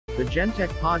the Gentech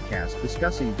podcast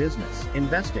discussing business,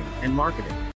 investing, and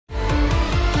marketing.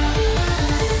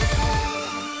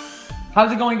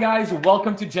 How's it going, guys?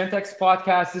 Welcome to Gentech's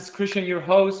podcast. This is Christian, your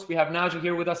host. We have Naja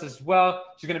here with us as well.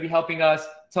 She's going to be helping us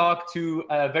talk to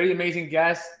a very amazing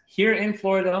guest here in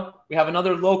Florida. We have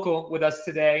another local with us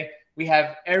today. We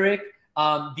have Eric,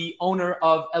 the owner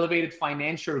of Elevated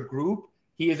Financial Group.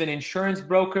 He is an insurance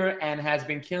broker and has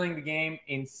been killing the game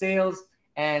in sales.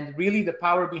 And really the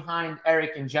power behind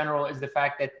Eric in general is the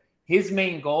fact that his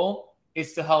main goal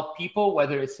is to help people,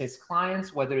 whether it's his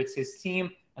clients, whether it's his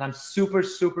team. And I'm super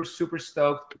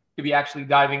stoked to be actually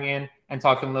diving in and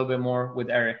talking a little bit more with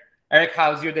Eric. Eric,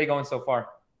 how's your day going so far?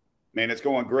 Man, it's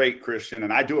going great, Christian.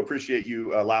 And I do appreciate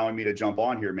you allowing me to jump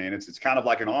on here, man. It's kind of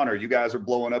like an honor. You guys are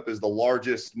blowing up as the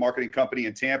largest marketing company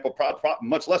in Tampa,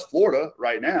 much less Florida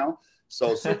right now.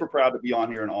 So super proud to be on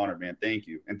here and honored, man. Thank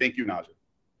you. And thank you, Naja.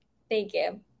 Thank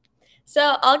you.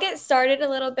 So I'll get started a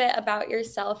little bit about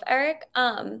yourself, Eric.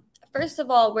 First of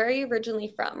all, where are you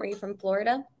originally from? Are you from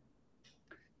Florida?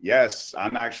 Yes,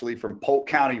 I'm actually from Polk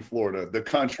County, Florida, the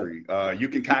country. You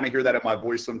can kind of hear that in my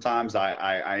voice sometimes.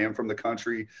 I am from the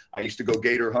country. I used to go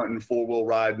gator hunting, four-wheel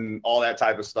riding, all that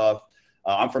type of stuff.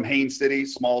 I'm from Haines City,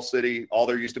 small city. All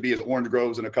there used to be is orange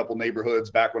groves in a couple neighborhoods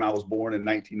back when I was born in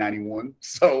 1991.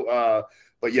 So,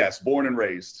 but yes, born and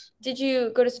raised. Did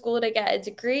you go to school to get a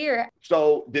degree or?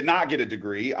 So did not get a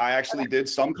degree. I actually did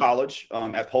some college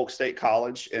at Polk State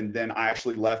College. And then I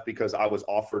actually left because I was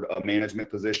offered a management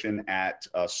position at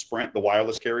Sprint, the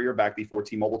wireless carrier, back before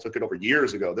T-Mobile took it over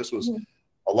years ago. This was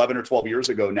 11 or 12 years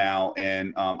ago now.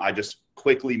 And I just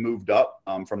quickly moved up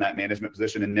from that management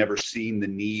position and never seen the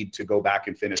need to go back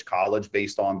and finish college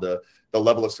based on the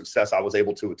level of success I was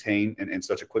able to attain in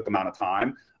such a quick amount of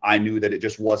time. I knew that it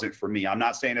just wasn't for me. I'm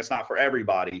not saying it's not for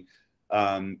everybody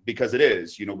because it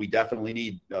is. You know, we definitely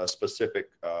need specific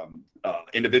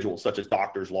individuals such as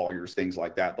doctors, lawyers, things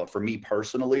like that. But for me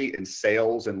personally, in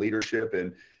sales and leadership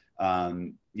and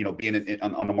you know, being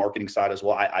on the marketing side as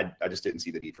well, I just didn't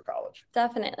see the need for college.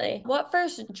 Definitely. What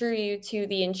first drew you to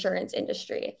the insurance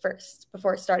industry first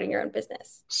before starting your own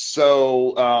business?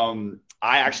 So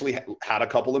I actually had a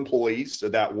couple employees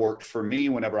that worked for me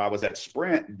whenever I was at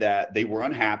Sprint that they were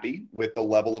unhappy with the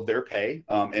level of their pay.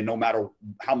 And no matter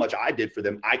how much I did for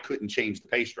them, I couldn't change the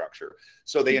pay structure.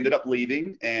 So they ended up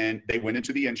leaving and they went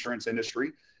into the insurance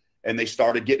industry and they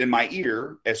started getting in my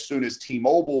ear as soon as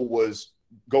T-Mobile was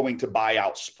going to buy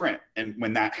out Sprint. And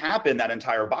when that happened, that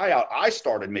entire buyout, I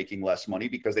started making less money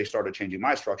because they started changing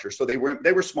my structure. So they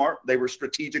were smart. They were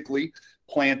strategically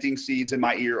planting seeds in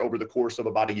my ear over the course of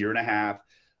about a year and a half.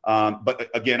 But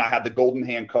again, I had the golden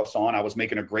handcuffs on. I was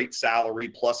making a great salary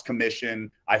plus commission.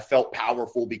 I felt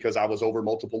powerful because I was over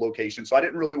multiple locations. So I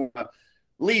didn't really want to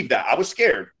leave that. I was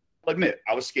scared. I'll admit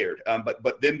I was scared.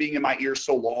 But them being in my ear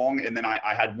so long, and then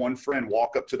I had one friend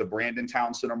walk up to the Brandon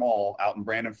Town Center Mall out in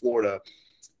Brandon, Florida,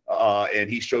 and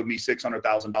he showed me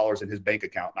 $600,000 in his bank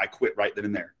account, and I quit right then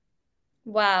and there.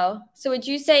 Wow. So would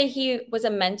you say he was a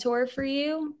mentor for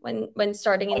you when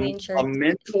starting in the insurance? A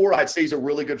mentor, I'd say he's a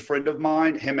really good friend of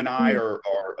mine. Him and I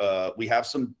are we have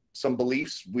some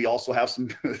beliefs. We also have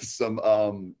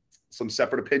some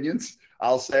separate opinions,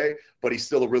 I'll say, but he's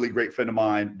still a really great friend of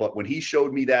mine. But when he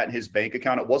showed me that in his bank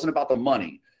account, it wasn't about the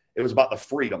money. It was about the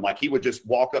freedom. Like he would just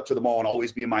walk up to the mall and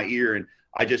always be in my ear. And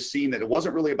I just seen that it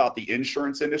wasn't really about the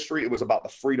insurance industry. It was about the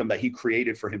freedom that he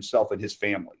created for himself and his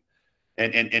family.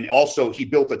 And also he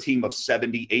built a team of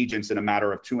 70 agents in a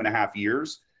matter of 2.5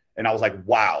 years. And I was like,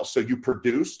 wow. So you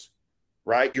produced,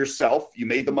 right, yourself, you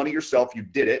made the money yourself, you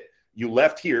did it. You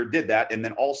left here, did that, and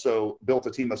then also built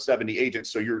a team of 70 agents.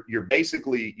 So you're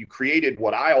basically, you created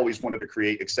what I always wanted to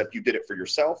create, except you did it for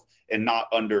yourself and not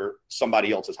under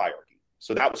somebody else's hierarchy.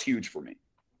 So that was huge for me.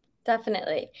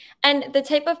 Definitely. And the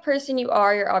type of person you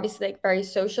are, you're obviously like very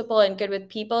sociable and good with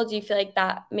people. Do you feel like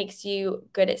that makes you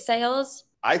good at sales?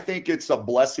 I think it's a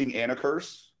blessing and a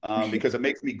curse because it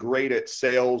makes me great at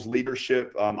sales,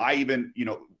 leadership. I even, you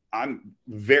know, I'm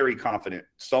very confident.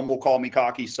 Some will call me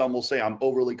cocky. Some will say I'm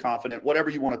overly confident, whatever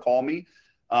you want to call me.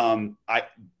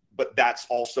 But that's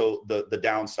also the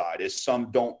downside is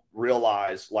some don't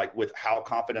realize, like, with how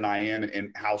confident I am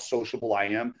and how sociable I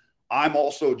am, I'm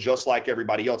also just like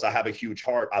everybody else. I have a huge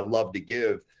heart. I love to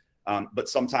give. But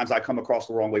sometimes I come across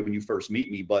the wrong way when you first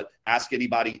meet me. But ask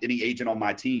anybody, any agent on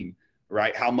my team,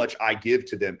 right, how much I give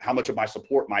to them, how much of my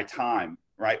support, my time,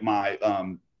 right, my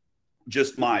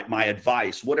just my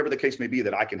advice, whatever the case may be,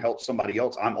 that I can help somebody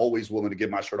else. I'm always willing to give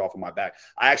my shirt off of my back.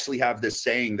 I actually have this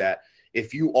saying that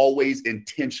if you always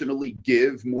intentionally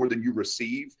give more than you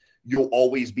receive, you'll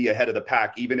always be ahead of the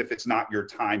pack, even if it's not your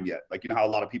time yet. Like, you know how a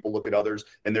lot of people look at others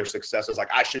and their successes like,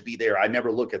 I should be there. I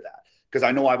never look at that because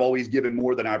I know I've always given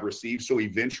more than I've received. So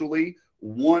eventually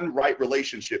one right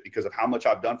relationship, because of how much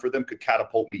I've done for them, could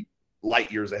catapult me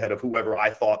light years ahead of whoever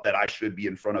I thought that I should be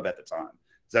in front of at the time.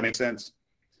 Does that make sense?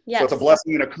 Yes. So it's a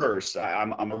blessing and a curse.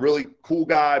 I'm a really cool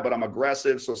guy, but I'm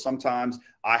aggressive. So sometimes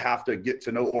I have to get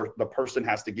to know, or the person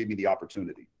has to give me the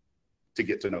opportunity to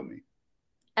get to know me.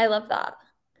 I love that.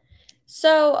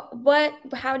 So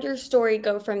how'd your story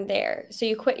go from there? So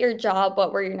you quit your job.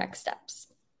 What were your next steps?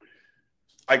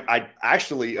 I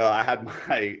actually, I had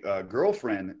my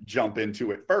girlfriend jump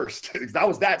into it first because I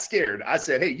was that scared. I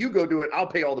said, hey, you go do it. I'll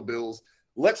pay all the bills.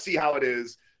 Let's see how it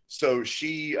is. So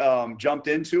she jumped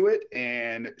into it,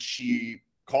 and she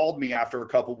called me after a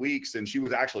couple of weeks, and she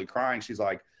was actually crying. She's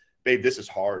like, babe, this is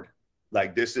hard.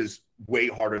 Like, this is way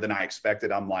harder than I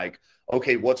expected. I'm like,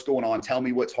 okay, what's going on? Tell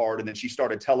me what's hard. And then she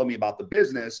started telling me about the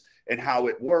business and how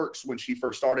it works when she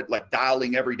first started, like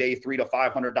dialing every day, 300 to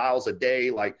 500 dials a day,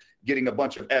 like getting a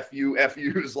bunch of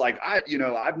FUs. Like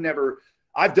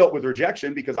I've dealt with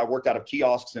rejection because I worked out of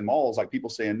kiosks and malls, like people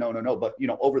saying, no. But,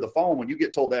 over the phone, when you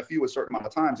get told FU a certain amount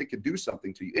of times, it could do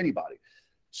something to you, anybody.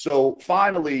 So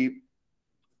finally,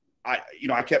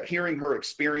 I kept hearing her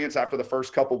experience after the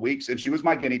first couple of weeks, and she was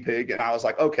my guinea pig. And I was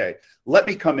like, okay, let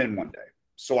me come in one day.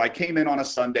 So I came in on a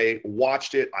Sunday,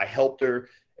 watched it. I helped her.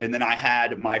 And then I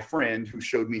had my friend who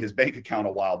showed me his bank account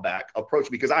a while back approach me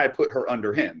because I had put her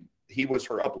under him. He was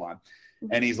her upline.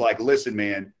 And he's like, listen,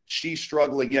 man, she's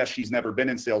struggling. Yes, she's never been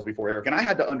in sales before, Eric. And I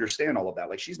had to understand all of that.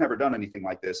 Like, she's never done anything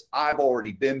like this. I've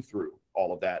already been through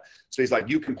all of that. So he's like,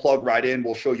 you can plug right in.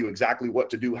 We'll show you exactly what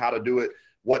to do, how to do it,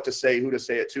 what to say, who to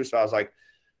say it to. So I was like,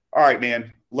 all right,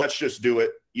 man, let's just do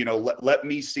it. Let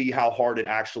me see how hard it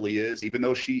actually is, even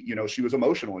though she was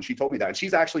emotional and she told me that. And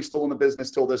she's actually still in the business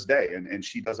till this day, and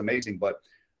she does amazing. But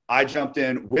I jumped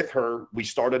in with her. We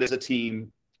started as a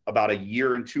team about a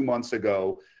year and 2 months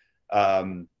ago,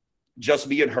 just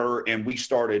me and her. And we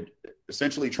started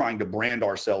essentially trying to brand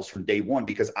ourselves from day one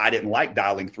because I didn't like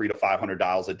dialing 300 to 500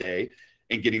 dials a day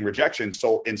and getting rejection.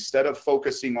 So instead of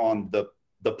focusing on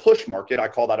the push market, I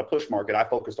call that a push market, I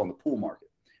focused on the pull market.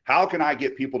 How can I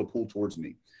get people to pull towards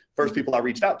me? First people I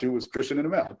reached out to was Christian and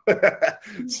Amel.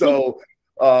 So,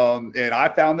 and I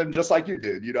found them just like you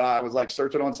did. I was like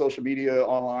searching on social media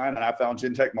online, and I found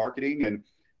Gentech Marketing, and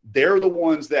they're the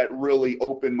ones that really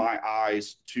opened my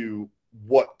eyes to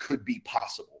what could be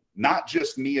possible. Not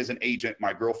just me as an agent,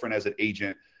 my girlfriend as an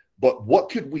agent, but what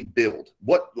could we build?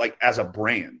 What, like, as a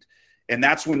brand? And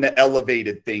that's when the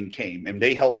Elevated thing came, and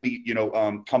they helped me,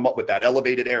 come up with that.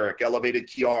 Elevated Eric, Elevated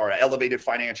Kiara, Elevated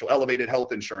Financial, Elevated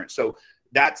Health Insurance. So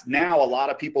that's now a lot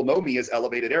of people know me as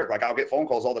Elevated Eric. Like, I'll get phone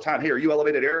calls all the time. Hey, are you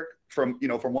Elevated Eric from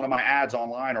one of my ads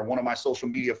online or one of my social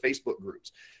media Facebook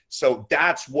groups? So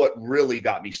that's what really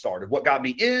got me started. What got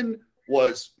me in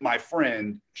was my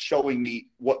friend showing me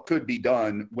what could be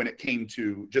done when it came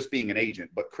to just being an agent.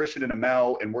 But Christian and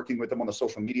Amel and working with them on the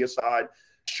social media side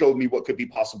showed me what could be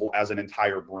possible as an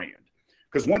entire brand.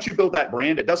 Because once you build that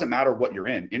brand, it doesn't matter what you're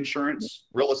in, insurance,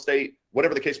 real estate,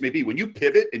 whatever the case may be. When you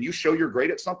pivot and you show you're great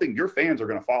at something, your fans are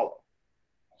going to follow.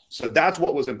 So that's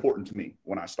what was important to me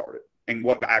when I started and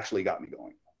what actually got me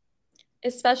going.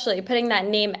 Especially putting that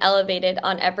name Elevated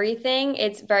on everything,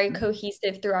 it's very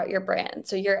cohesive throughout your brand.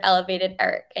 So you're Elevated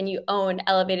Eric, and you own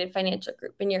Elevated Financial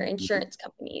Group and your insurance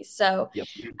company. So Yep.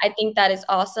 I think that is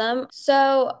awesome.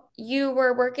 So you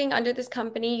were working under this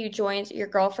company, you joined your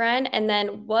girlfriend, and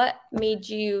then what made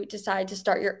you decide to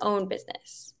start your own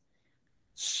business?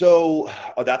 So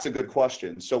that's a good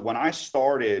question. So when I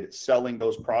started selling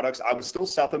those products, I was still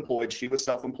self-employed. She was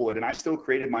self-employed, and I still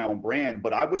created my own brand,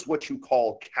 but I was what you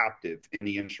call captive in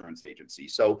the insurance agency.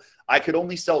 So I could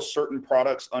only sell certain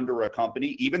products under a company.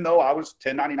 Even though I was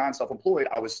 1099 self-employed,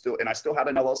 I still had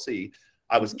an LLC.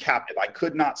 I was captive. I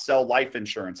could not sell life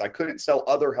insurance. I couldn't sell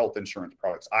other health insurance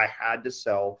products. I had to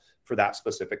sell for that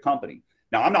specific company.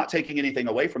 Now, I'm not taking anything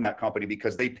away from that company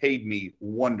because they paid me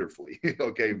wonderfully,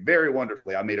 okay, very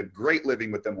wonderfully. I made a great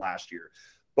living with them last year.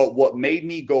 But what made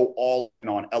me go all in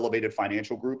on Elevated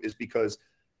Financial Group is because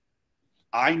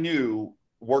I knew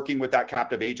working with that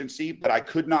captive agency, but I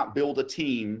could not build a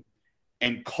team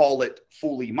and call it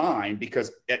fully mine,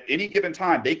 because at any given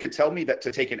time, they could tell me that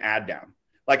to take an ad down.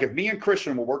 Like, if me and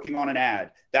Christian were working on an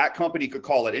ad, that company could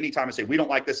call it anytime and say, we don't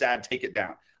like this ad, take it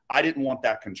down. I didn't want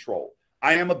that control.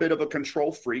 I am a bit of a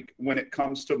control freak when it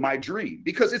comes to my dream,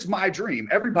 because it's my dream.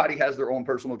 Everybody has their own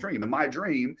personal dream. And my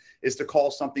dream is to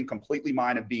call something completely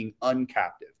mine of being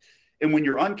uncaptive. And when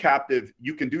you're uncaptive,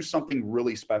 you can do something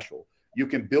really special. You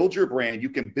can build your brand. You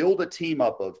can build a team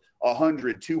up of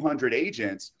 100, 200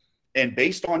 agents, And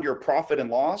based on your profit and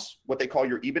loss, what they call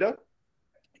your EBITDA,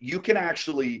 you can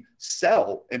actually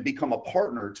sell and become a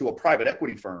partner to a private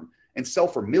equity firm and sell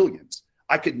for millions.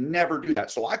 I could never do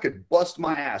that. So I could bust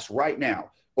my ass right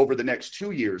now over the next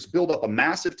 2 years, build up a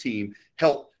massive team,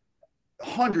 help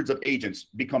hundreds of agents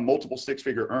become multiple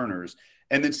six-figure earners,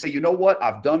 and then say, you know what,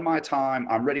 I've done my time.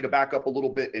 I'm ready to back up a little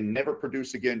bit and never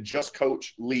produce again. Just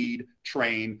coach, lead,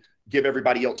 train, give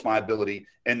everybody else my ability,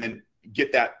 and then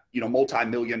get that,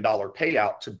 multi-million-dollar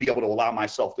payout to be able to allow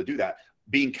myself to do that.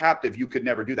 Being captive, you could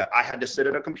never do that. I had to sit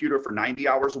at a computer for 90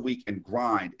 hours a week and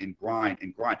grind and grind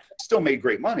and grind. Still made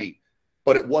great money,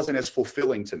 but it wasn't as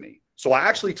fulfilling to me. So I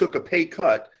actually took a pay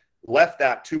cut, left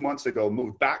that 2 months ago,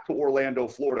 moved back to Orlando,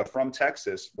 Florida from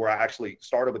Texas, where I actually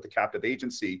started with the captive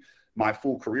agency, my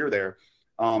full career there,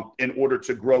 in order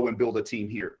to grow and build a team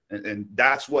here. And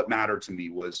that's what mattered to me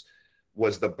was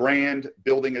the brand,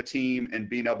 building a team, and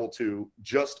being able to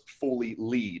just fully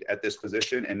lead at this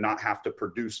position and not have to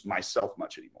produce myself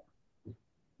much anymore.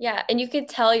 Yeah, and you could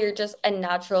tell you're just a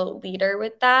natural leader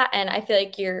with that. And I feel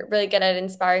like you're really good at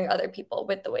inspiring other people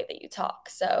with the way that you talk.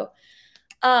 So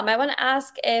I want to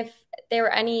ask if there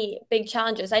were any big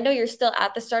challenges. I know you're still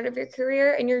at the start of your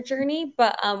career and your journey,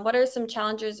 but what are some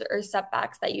challenges or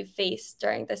setbacks that you faced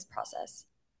during this process?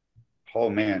 Oh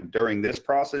man, during this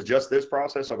process, just this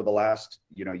process over the last,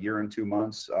 year and 2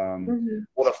 months. Well,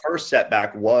 the first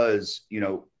setback was,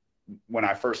 when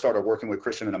I first started working with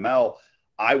Christian and Amel,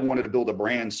 I wanted to build a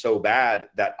brand so bad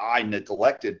that I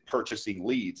neglected purchasing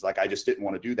leads. Like I just didn't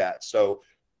want to do that. So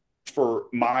for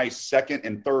my second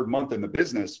and third month in the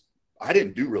business, I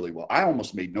didn't do really well. I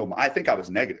almost made no money. I think I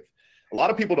was negative. A lot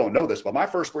of people don't know this, but my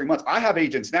first 3 months, I have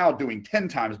agents now doing 10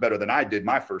 times better than I did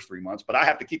my first 3 months, but I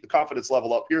have to keep the confidence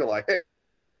level up here. Like, hey,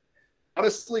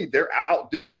 honestly, they're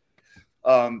out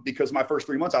because my first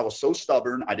 3 months, I was so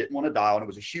stubborn. I didn't want to dial. And it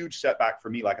was a huge setback for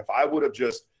me. Like if I would have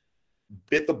just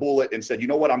bit the bullet and said, you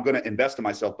know what, I'm going to invest in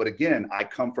myself. But again, I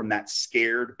come from that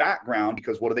scared background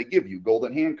because what do they give you?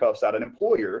 Golden handcuffs at an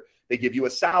employer. They give you a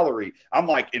salary. I'm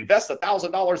like, invest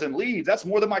 $1,000 in leads. That's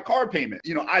more than my car payment.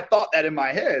 I thought that in my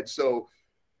head. So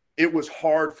it was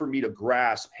hard for me to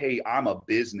grasp, hey, I'm a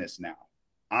business now.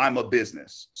 I'm a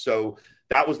business. So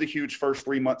that was the huge first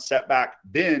 3 month setback.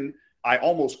 Then I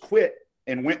almost quit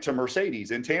and went to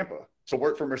Mercedes in Tampa to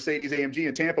work for Mercedes AMG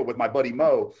in Tampa with my buddy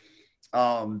Mo.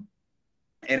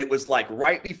 And it was like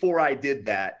right before I did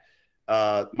that,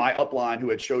 my upline who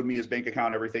had showed me his bank account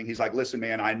and everything, he's like, listen,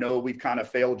 man, I know we've kind of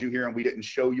failed you here and we didn't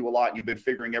show you a lot. And you've been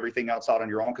figuring everything else out on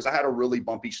your own. Because I had a really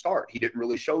bumpy start. He didn't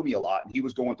really show me a lot. And he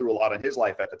was going through a lot in his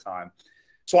life at the time.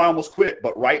 So I almost quit.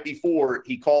 But right before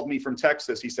he called me from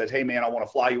Texas, he said, hey, man, I want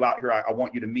to fly you out here. I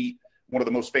want you to meet one of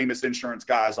the most famous insurance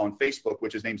guys on Facebook,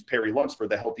 which his name's Perry Lunsford,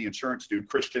 the healthy insurance dude.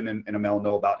 Christian and Amel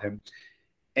know about him.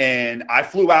 And I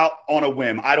flew out on a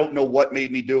whim. I don't know what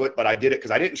made me do it, but I did it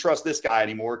because I didn't trust this guy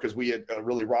anymore because we had a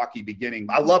really rocky beginning.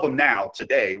 I love him now.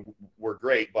 Today, we're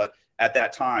great. But at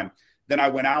that time, then I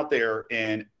went out there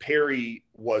and Perry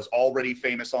was already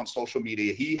famous on social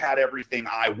media. He had everything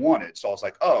I wanted. So I was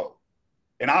like, oh,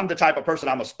 and I'm the type of person,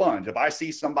 I'm a sponge. If I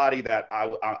see somebody that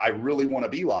I really want to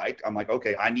be like, I'm like,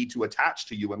 okay, I need to attach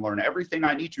to you and learn everything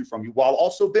I need to from you while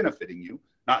also benefiting you.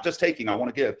 Not just taking, I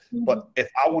want to give. But if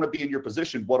I want to be in your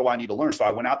position, what do I need to learn? So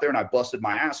I went out there and I busted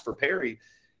my ass for Perry.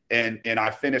 And I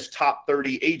finished top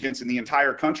 30 agents in the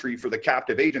entire country for the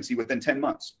captive agency within 10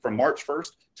 months, from March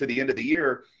 1st to the end of the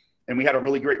year. And we had a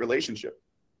really great relationship.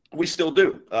 We still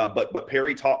do. But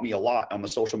Perry taught me a lot on the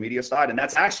social media side. And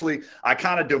that's actually, I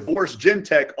kind of divorced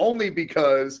Gentech only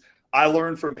because I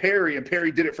learned from Perry and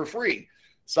Perry did it for free.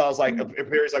 So I was like,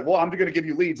 Perry's like, well, I'm going to give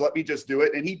you leads. Let me just do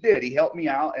it. And he did. He helped me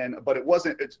out. But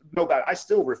it's no bad. I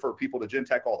still refer people to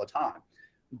Gentech all the time.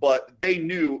 But they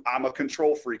knew I'm a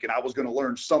control freak and I was going to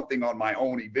learn something on my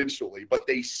own eventually. But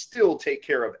they still take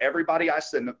care of everybody I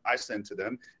send to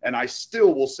them. And I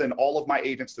still will send all of my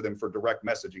agents to them for direct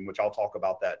messaging, which I'll talk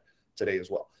about that today as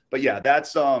well. But yeah,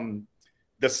 that's the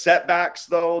setbacks,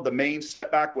 though. The main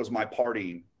setback was my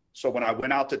partying. So when I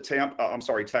went out to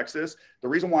Texas, the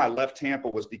reason why I left Tampa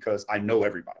was because I know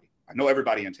everybody. I know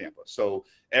everybody in Tampa. So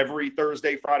every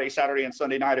Thursday, Friday, Saturday, and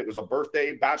Sunday night, it was a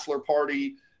birthday, bachelor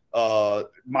party,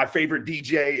 my favorite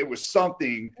DJ. It was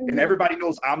something. And everybody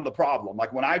knows I'm the problem.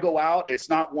 Like when I go out, it's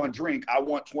not one drink. I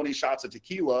want 20 shots of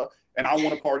tequila and I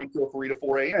want to party till 3 to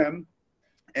 4 a.m.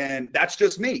 And that's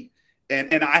just me.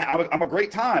 And I'm a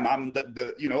great time.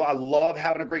 I love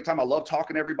having a great time. I love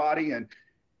talking to everybody.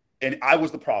 And I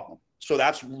was the problem. So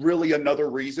that's really another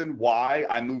reason why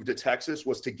I moved to Texas,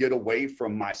 was to get away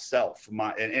from myself. And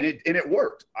it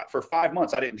worked. For 5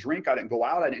 months, I didn't drink. I didn't go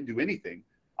out. I didn't do anything.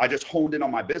 I just honed in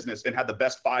on my business and had the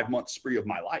best 5-month spree of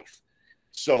my life.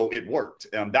 So it worked.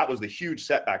 That was the huge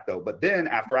setback though. But then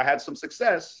after I had some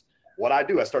success, what I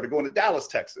do, I started going to Dallas,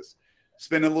 Texas,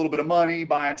 spending a little bit of money,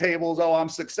 buying tables. Oh, I'm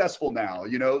successful now,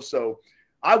 you know? So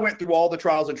I went through all the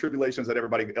trials and tribulations that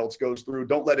everybody else goes through.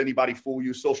 Don't let anybody fool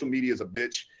you. Social media is a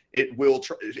bitch. It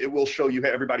will show you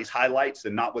everybody's highlights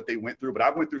and not what they went through. But I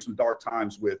went through some dark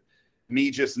times with me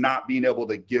just not being able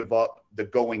to give up the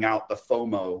going out, the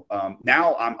FOMO.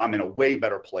 Now I'm in a way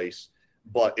better place,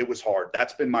 but it was hard.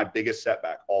 That's been my biggest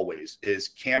setback always, is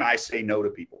can I say no to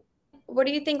people? What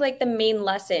do you think like the main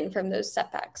lesson from those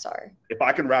setbacks are? If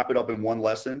I can wrap it up in one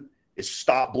lesson, is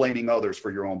stop blaming others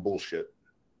for your own bullshit.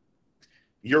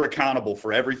 You're accountable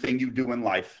for everything you do in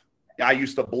life. I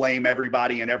used to blame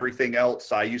everybody and everything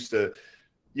else. I used to,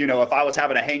 you know, if I was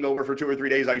having a hangover for 2 or 3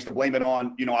 days, I used to blame it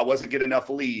on, you know, I wasn't getting enough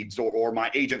leads or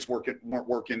my agents weren't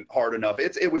working hard enough.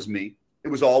 It was me. It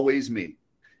was always me.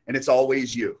 And it's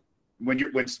always you.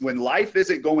 When life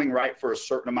isn't going right for a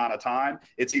certain amount of time,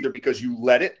 it's either because you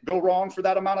let it go wrong for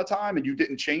that amount of time and you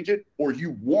didn't change it, or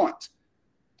you want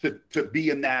to be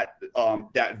in that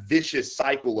vicious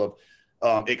cycle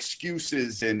of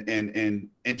excuses and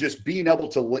just being able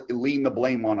to lean the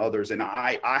blame on others. And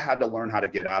I had to learn how to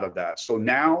get out of that. So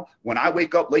now when I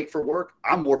wake up late for work,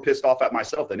 I'm more pissed off at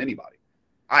myself than anybody.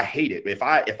 I hate it. If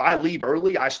I leave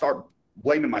early, I start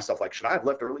blaming myself. Like, should I have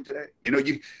left early today? You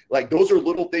know, those are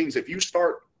little things. If you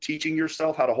start teaching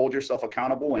yourself how to hold yourself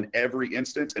accountable in every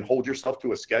instance and hold yourself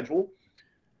to a schedule,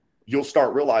 you'll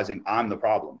start realizing I'm the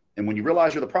problem. And when you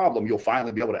realize you're the problem, you'll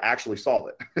finally be able to actually solve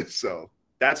it. So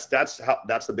that's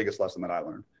the biggest lesson that I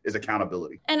learned, is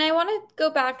accountability. And I want to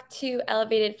go back to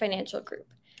Elevated Financial Group.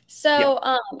 So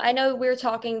I know we were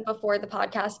talking before the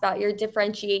podcast about your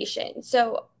differentiation.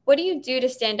 So what do you do to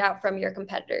stand out from your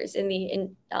competitors in the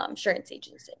insurance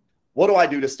agency? What do I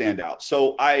do to stand out?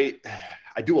 So I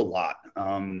do a lot.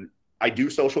 I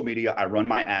do social media. I run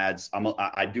my ads.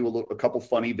 I do a couple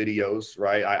funny videos,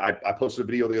 right? I posted a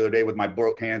video the other day with my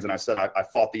broke hands, and I said I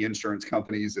fought the insurance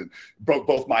companies and broke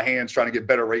both my hands trying to get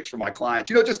better rates for my clients.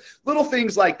 You know, just little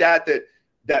things like that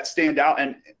stand out.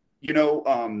 And you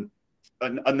know,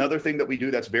 another thing that we do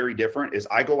that's very different is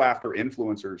I go after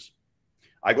influencers.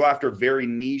 I go after very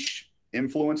niche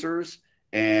influencers,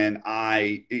 and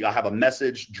I have a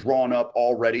message drawn up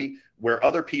already where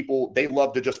other people, they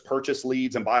love to just purchase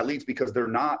leads and buy leads because they're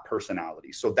not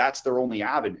personalities. So that's their only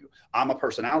avenue. I'm a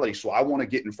personality, so I want to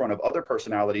get in front of other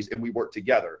personalities and we work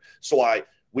together. So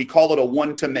we call it a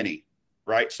one-to-many,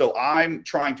 right? So I'm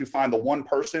trying to find the one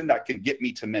person that can get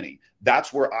me to many.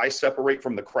 That's where I separate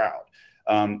from the crowd.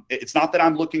 It's not that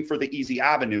I'm looking for the easy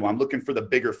avenue. I'm looking for the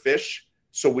bigger fish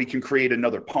so we can create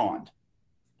another pond.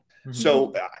 Mm-hmm.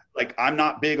 So like, I'm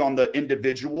not big on the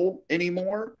individual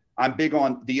anymore. I'm big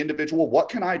on the individual. What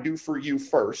can I do for you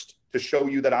first to show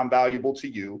you that I'm valuable to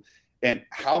you? And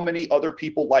how many other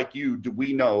people like you do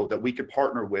we know that we could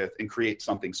partner with and create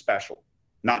something special,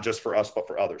 not just for us, but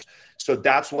for others? So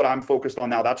that's what I'm focused on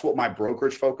now. That's what my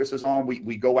brokerage focuses on.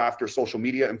 We go after social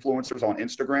media influencers on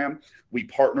Instagram. We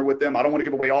partner with them. I don't want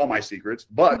to give away all my secrets,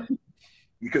 but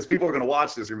because people are going to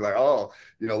watch this and be like, oh,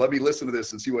 you know, let me listen to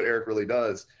this and see what Eric really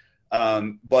does.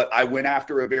 But I went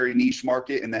after a very niche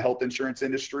market in the health insurance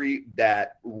industry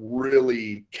that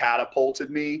really catapulted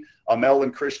me. Amel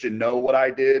and Christian know what I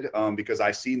did because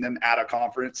I seen them at a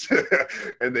conference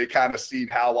and they kind of seen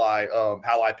how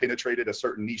I penetrated a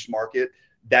certain niche market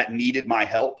that needed my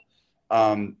help.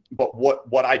 But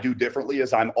what I do differently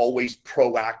is I'm always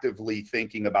proactively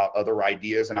thinking about other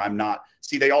ideas, and I'm not,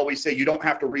 see, they always say you don't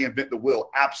have to reinvent the wheel.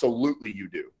 Absolutely you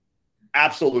do.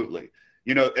 Absolutely.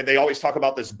 You know, they always talk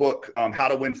about this book, How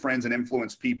to Win Friends and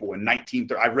Influence People in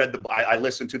 1930. I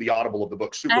listened to the Audible of the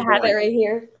book. Super I have boring. it right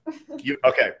here.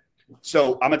 Okay.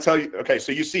 So I'm going to tell you, okay,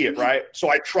 so you see it, right?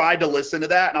 So I tried to listen to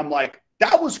that and I'm like,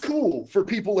 that was cool for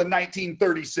people in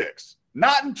 1936,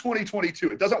 not in 2022.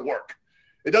 It doesn't work.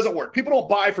 It doesn't work. People don't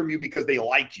buy from you because they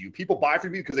like you. People buy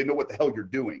from you because they know what the hell you're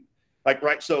doing. Like,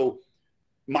 right. So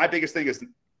my biggest thing is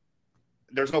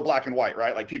there's no black and white,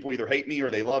 right? Like people either hate me or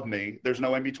they love me. There's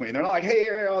no in between. They're not like, hey,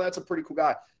 oh, that's a pretty cool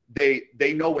guy.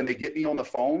 They know when they get me on the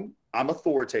phone, I'm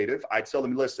authoritative. I tell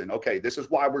them, listen, okay, this is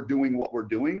why we're doing what we're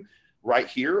doing right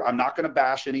here. I'm not going to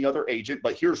bash any other agent,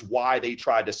 but here's why they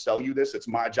tried to sell you this. It's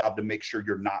my job to make sure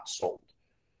you're not sold.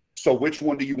 So which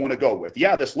one do you want to go with?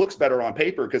 Yeah, this looks better on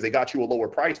paper because they got you a lower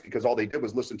price because all they did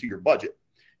was listen to your budget.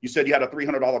 You said you had a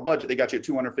 $300 budget. They got you a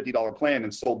 $250 plan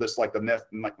and sold this like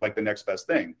the next best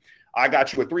thing. I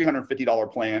got you a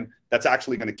 $350 plan that's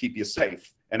actually going to keep you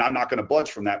safe. And I'm not going to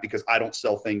budge from that because I don't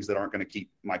sell things that aren't going to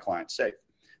keep my clients safe.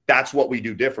 That's what we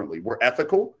do differently. We're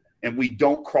ethical and we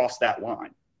don't cross that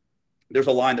line. There's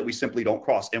a line that we simply don't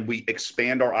cross, and we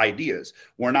expand our ideas.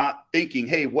 We're not thinking,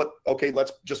 hey, okay,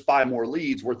 let's just buy more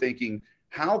leads. We're thinking,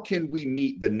 how can we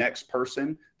meet the next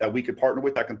person that we could partner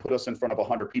with that can put us in front of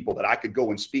 100 people that I could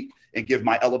go and speak and give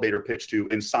my elevator pitch to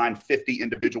and sign 50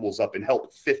 individuals up and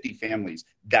help 50 families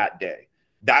that day?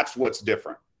 That's what's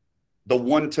different. The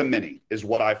one to many is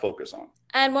what I focus on.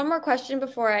 And one more question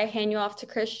before I hand you off to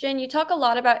Christian. You talk a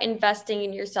lot about investing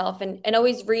in yourself and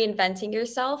always reinventing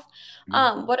yourself.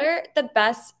 What are the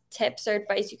best tips or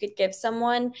advice you could give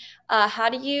someone? How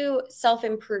do you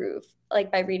self-improve? Like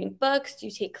by reading books? Do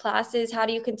you take classes? How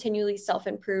do you continually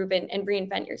self-improve and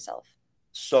reinvent yourself?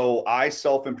 So I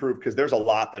self-improve because there's a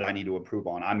lot that I need to improve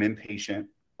on. I'm impatient.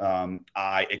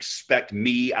 I expect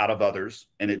me out of others,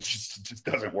 and it just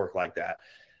doesn't work like that.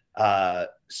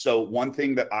 So one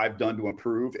thing that I've done to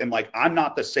improve, and like, I'm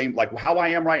not the same, like how I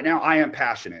am right now, I am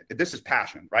passionate. This is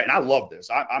passion, right? And I love this.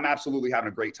 I'm absolutely having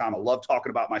a great time. I love talking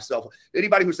about myself.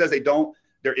 Anybody who says they don't,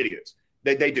 they're idiots.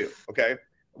 They do. Okay.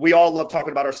 We all love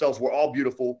talking about ourselves. We're all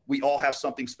beautiful. We all have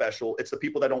something special. It's the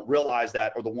people that don't realize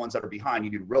that are the ones that are behind.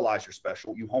 You need to realize you're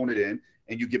special. You hone it in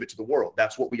and you give it to the world.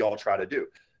 That's what we all try to do.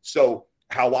 So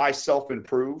how I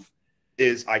self-improve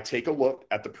is I take a look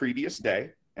at the previous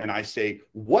day and I say,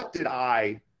 what did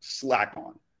I slack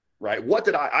on, right? What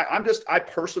did I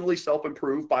personally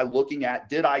self-improve by looking at,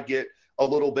 did I get a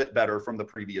little bit better from the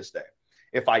previous day?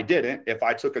 If I didn't, if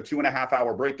I took a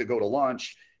 2.5-hour break to go to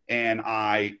lunch and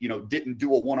I, didn't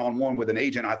do a one-on-one with an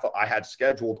agent I thought I had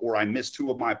scheduled, or I missed 2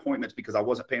 of my appointments because I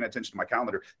wasn't paying attention to my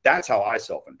calendar, that's how I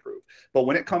self-improve. But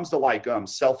when it comes to like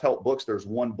self-help books, there's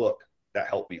one book that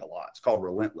helped me a lot. It's called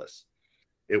Relentless.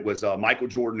 It was Michael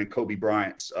Jordan and Kobe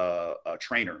Bryant's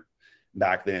trainer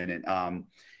back then. And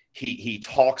he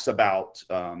talks about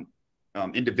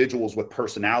individuals with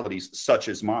personalities such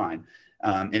as mine.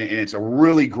 And it's a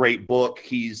really great book.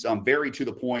 He's very to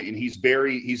the point, and he's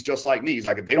just like me. He's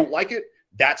like, if they don't like it,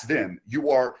 that's them. You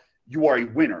are a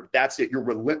winner. That's it. You're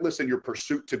relentless in your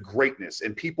pursuit to greatness.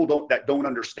 And people that don't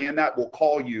understand that will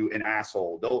call you an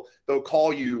asshole. They'll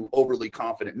call you overly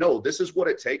confident. No, this is what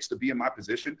it takes to be in my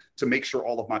position to make sure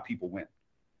all of my people win.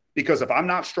 Because if I'm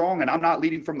not strong and I'm not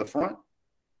leading from the front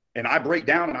and I break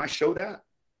down and I show that,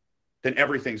 then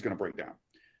everything's going to break down.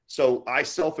 So I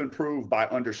self-improve by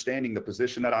understanding the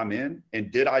position that I'm in, and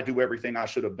did I do everything I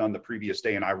should have done the previous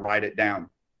day, and I write it down.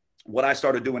 What I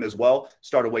started doing as well,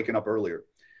 started waking up earlier.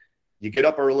 You get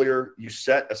up earlier, you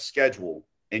set a schedule,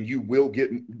 and you will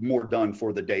get more done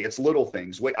for the day. It's little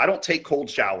things. Wait, I don't take cold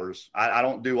showers. I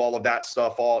don't do all of that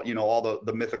stuff, all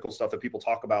the mythical stuff that people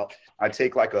talk about. I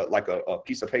take like a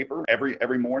piece of paper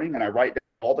every morning, and I write down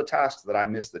all the tasks that I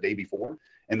missed the day before.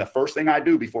 And the first thing I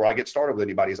do before I get started with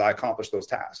anybody is I accomplish those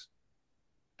tasks.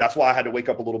 That's why I had to wake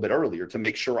up a little bit earlier to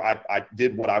make sure I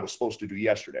did what I was supposed to do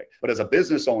yesterday. But as a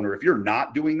business owner, if you're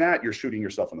not doing that, you're shooting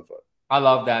yourself in the foot. I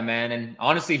love that, man. And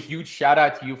honestly, huge shout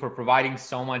out to you for providing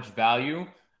so much value.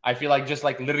 I feel like just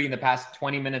like literally in the past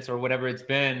 20 minutes or whatever it's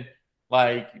been,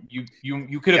 like you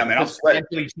could have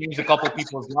potentially changed a couple of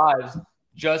people's lives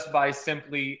just by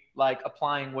simply like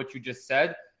applying what you just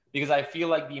said. Because I feel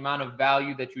like the amount of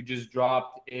value that you just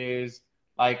dropped is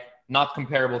like not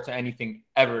comparable to anything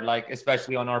ever, like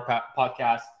especially on our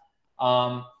podcast.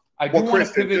 I do want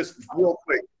to pivot just real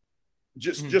quick.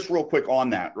 Just real quick on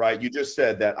that, right? You just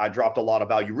said that I dropped a lot of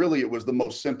value. Really, it was the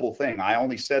most simple thing. I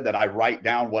only said that I write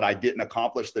down what I didn't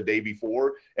accomplish the day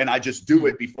before, and I just do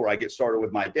it before I get started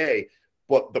with my day.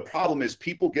 But the problem is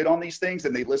people get on these things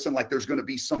and they listen like there's going to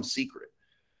be some secret.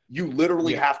 You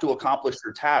literally have to accomplish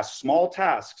your tasks, small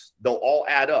tasks. They'll all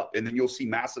add up, and then you'll see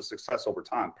massive success over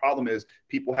time. Problem is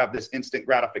people have this instant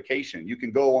gratification. You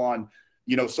can go on,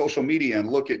 social media and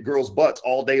look at girls' butts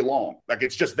all day long. Like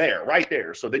it's just there, right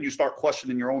there. So then you start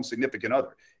questioning your own significant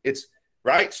other. It's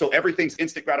right. So everything's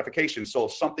instant gratification. So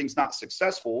if something's not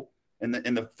successful in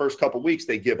the first couple of weeks,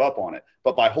 they give up on it.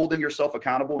 But by holding yourself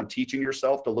accountable and teaching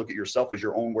yourself to look at yourself as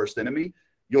your own worst enemy,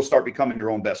 you'll start becoming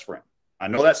your own best friend. I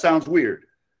know that sounds weird,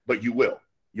 but you will.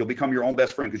 You'll become your own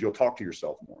best friend because you'll talk to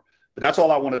yourself more. But that's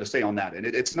all I wanted to say on that. And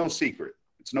it's no secret.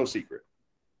 It's no secret.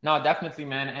 No, definitely,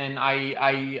 man. And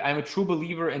I'm a true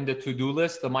believer in the to-do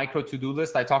list, the micro to-do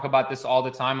list. I talk about this all the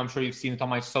time. I'm sure you've seen it on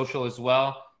my social as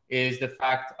well, is the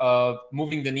fact of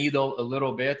moving the needle a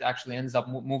little bit actually ends up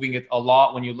moving it a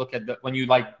lot when you look at when you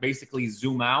like basically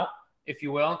zoom out, if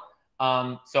you will.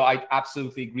 So I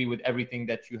absolutely agree with everything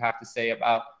that you have to say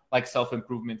about like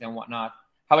self-improvement and whatnot.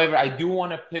 However, I do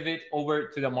want to pivot over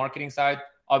to the marketing side.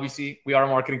 Obviously, we are a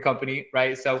marketing company,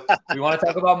 right? So we want to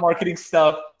talk about marketing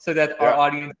stuff so that our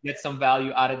audience gets some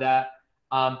value out of that.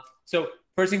 So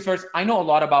first things first, I know a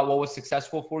lot about what was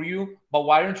successful for you, but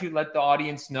why don't you let the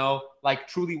audience know, like,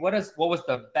 truly what was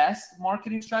the best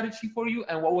marketing strategy for you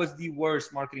and what was the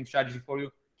worst marketing strategy for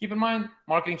you? Keep in mind,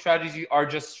 marketing strategies are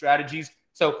just strategies.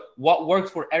 So what works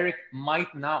for Eric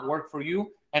might not work for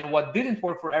you, and what didn't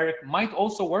work for Eric might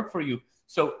also work for you.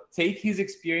 So take his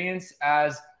experience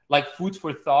as like food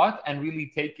for thought and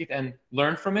really take it and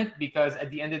learn from it, because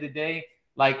at the end of the day,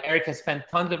 like, Eric has spent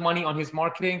tons of money on his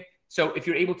marketing. So if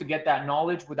you're able to get that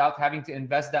knowledge without having to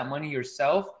invest that money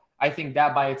yourself, I think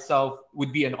that by itself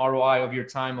would be an ROI of your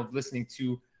time of listening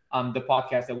to the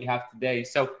podcast that we have today.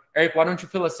 So Eric, why don't you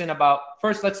fill us in about,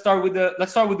 first, let's start with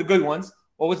the good ones.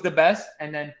 What was the best?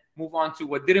 And then move on to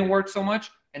what didn't work so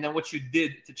much, and then what you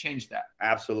did to change that.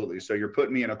 Absolutely. So you're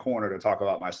putting me in a corner to talk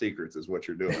about my secrets is what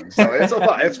you're doing. So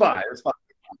it's fine.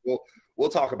 We'll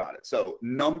talk about it. So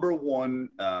number one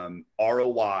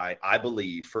ROI, I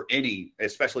believe, for any,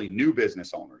 especially new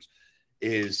business owners,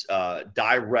 is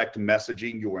direct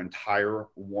messaging your entire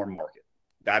warm market.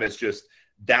 That is just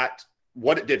that.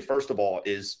 What it did, first of all,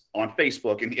 is on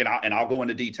Facebook, and I'll go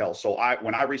into detail. So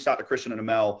when I reached out to Christian and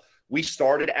Amel, we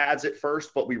started ads at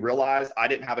first, but we realized I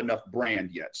didn't have enough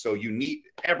brand yet. So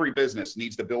every business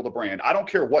needs to build a brand. I don't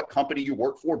care what company you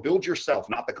work for, build yourself,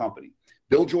 not the company.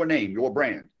 Build your name, your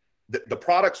brand. The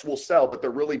products will sell, but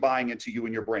they're really buying into you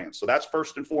and your brand. So that's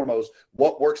first and foremost.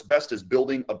 What works best is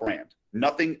building a brand.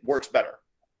 Nothing works better.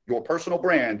 Your personal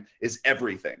brand is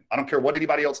everything. I don't care what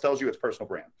anybody else tells you, it's personal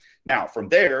brand. Now, from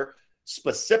there,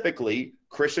 specifically,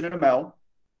 Christian and Amel,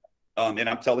 and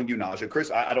I'm telling you, Naja, Chris,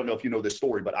 I don't know if you know this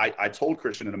story, but I told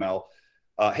Christian and Amel,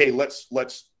 hey, let's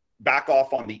back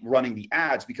off on running the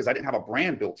ads, because I didn't have a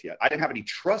brand built yet. I didn't have any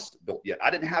trust built yet. I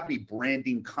didn't have any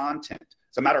branding content.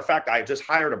 As a matter of fact, I just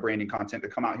hired a branding content to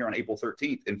come out here on April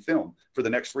 13th and film for the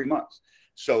next 3 months.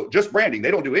 So just branding.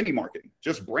 They don't do any marketing,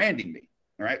 just branding me.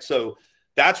 All right. So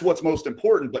that's what's most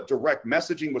important. But direct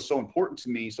messaging was so important to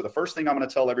me. So the first thing I'm going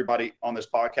to tell everybody on this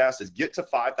podcast is get to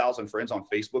 5,000 friends on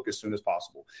Facebook as soon as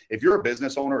possible. If you're a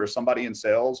business owner or somebody in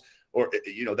sales, or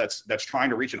that's trying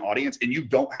to reach an audience, and you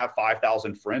don't have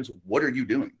 5,000 friends, what are you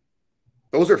doing?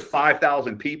 Those are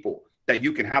 5,000 people that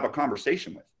you can have a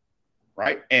conversation with,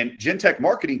 right? And Gentech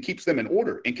Marketing keeps them in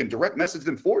order and can direct message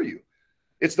them for you.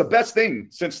 It's the best thing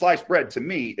since sliced bread to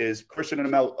me is Christian and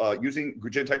Amel using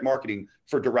Gentech Marketing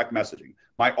for direct messaging.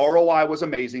 My ROI was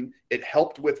amazing. It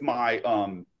helped with my,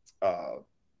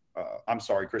 I'm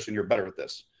sorry, Christian, you're better at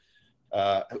this.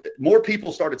 More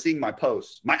people started seeing my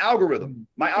posts. My algorithm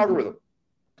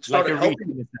started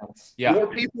helping. Yeah. More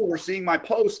people were seeing my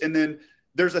posts. And then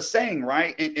there's a saying,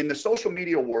 right? In the social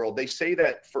media world, they say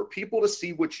that for people to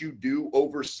see what you do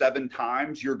over 7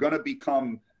 times, you're going to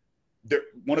become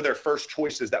one of their first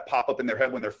choices that pop up in their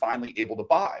head when they're finally able to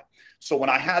buy. So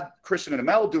when I had Christian and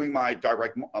Amel doing my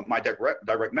direct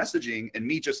messaging and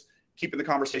me just keeping the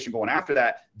conversation going after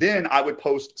that, then I would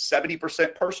post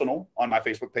 70% personal on my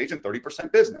Facebook page and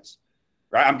 30% business,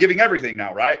 right? I'm giving everything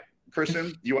now, right?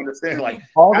 Christian, you understand? Like,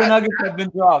 all the nuggets have been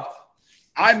dropped.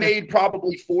 I made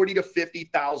probably $40,000 to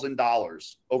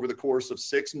 $50,000 over the course of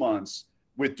 6 months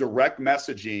with direct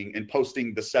messaging and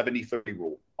posting the 70-30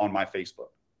 rule on my Facebook.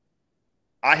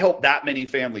 I helped that many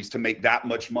families to make that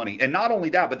much money. And not only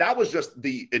that, but that was just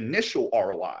the initial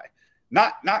ROI,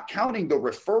 not counting the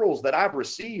referrals that I've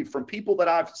received from people that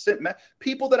I've sent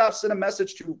a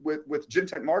message to with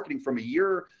Gentech Marketing from a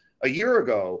year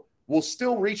ago will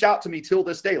still reach out to me till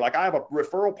this day. Like, I have a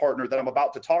referral partner that I'm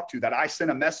about to talk to that I sent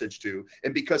a message to.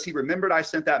 And because he remembered I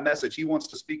sent that message, he wants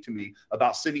to speak to me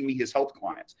about sending me his health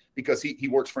clients, because he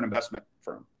works for an investment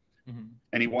firm. Mm-hmm.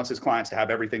 And he wants his clients to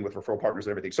have everything with referral partners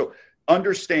and everything. So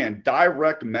understand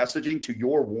direct messaging to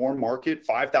your warm market,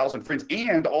 5,000 friends,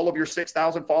 and all of your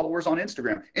 6,000 followers on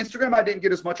Instagram. Instagram, I didn't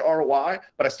get as much ROI,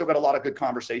 but I still got a lot of good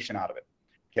conversation out of it.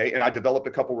 Okay. And I developed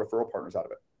a couple referral partners out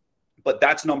of it. But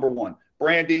that's number one,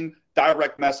 branding,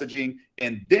 direct messaging.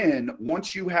 And then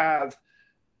once you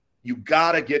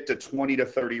got to get to 20 to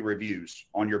 30 reviews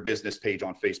on your business page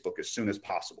on Facebook as soon as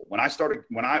possible. When I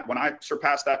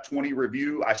surpassed that 20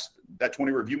 review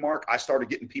mark, I started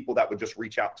getting people that would just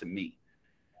reach out to me.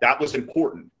 That was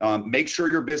important. Make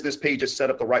sure your business page is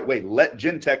set up the right way. Let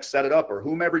Gentech set it up, or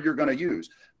whomever you're going to use.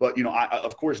 But,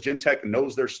 of course, Gentech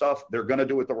knows their stuff. They're going to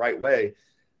do it the right way.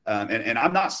 And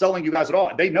I'm not selling you guys at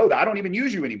all. They know that. I don't even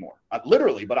use you anymore,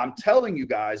 literally. But I'm telling you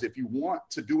guys, if you want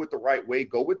to do it the right way,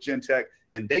 go with Gentech.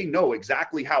 And they know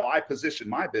exactly how I position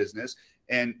my business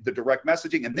and the direct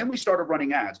messaging. And then we started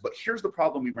running ads. But here's the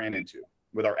problem we ran into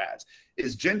with our ads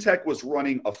is Gentech was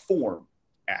running a form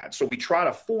ad. So we try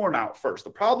to form out first. The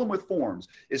problem with forms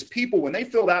is people, when they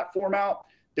fill that form out,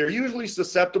 they're usually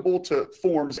susceptible to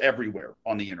forms everywhere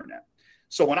on the internet.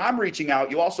 So when I'm reaching out,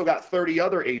 you also got 30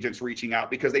 other agents reaching out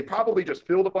because they probably just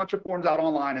filled a bunch of forms out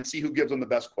online and see who gives them the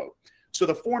best quote. So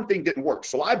the form thing didn't work.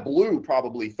 So I blew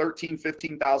probably $13,000,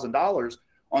 $15,000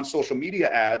 on social media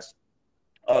ads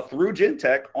through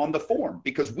Gentech on the form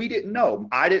because we didn't know.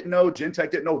 I didn't know. Gentech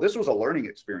didn't know. This was a learning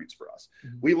experience for us.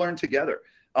 We learned together.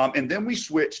 And then we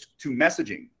switched to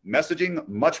messaging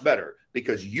much better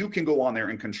because you can go on there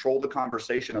and control the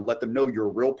conversation and let them know you're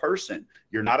a real person.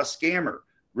 You're not a scammer,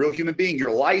 real human being.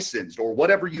 You're licensed or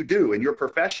whatever you do in your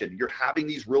profession. You're having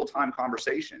these real-time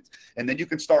conversations. And then you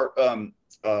can start,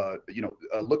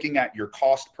 looking at your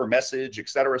cost per message, et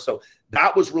cetera. So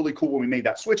that was really cool when we made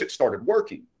that switch. It started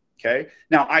working. Okay.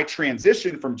 Now I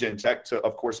transitioned from Gentech to,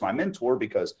 of course, my mentor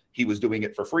because he was doing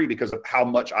it for free because of how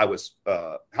much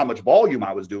volume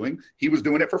I was doing. He was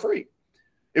doing it for free.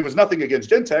 It was nothing against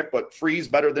Gentech, but free is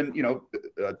better than,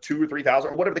 2,000 or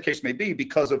 3,000 or whatever the case may be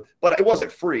but it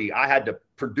wasn't free. I had to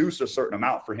produce a certain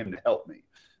amount for him to help me.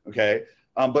 Okay.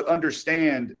 But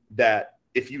understand that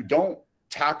if you don't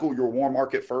tackle your warm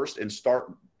market first and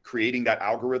start creating that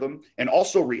algorithm and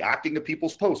also reacting to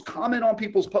people's posts, comment on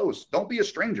people's posts. Don't be a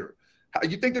stranger.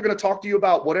 You think they're going to talk to you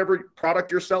about whatever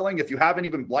product you're selling if you haven't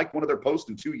even liked one of their posts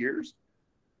in 2 years?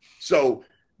 So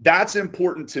that's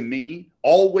important to me.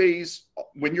 Always,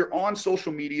 when you're on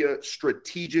social media,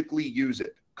 strategically use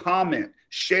it. Comment,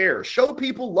 share, show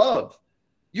people love.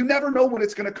 You never know when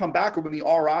it's going to come back or when the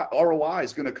ROI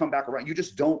is going to come back around. You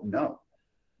just don't know.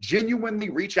 Genuinely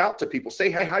reach out to people. Say,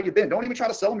 hey, how you been? Don't even try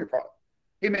to sell them your product.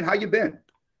 Hey, man, how you been?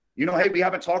 Hey, we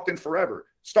haven't talked in forever.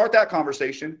 Start that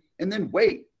conversation and then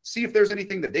wait. See if there's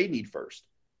anything that they need first.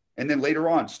 And then later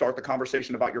on, start the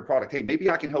conversation about your product. Hey,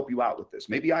 maybe I can help you out with this.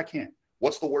 Maybe I can't.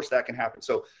 What's the worst that can happen?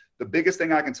 So the biggest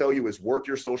thing I can tell you is work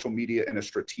your social media in a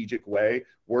strategic way.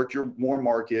 Work your warm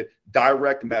market,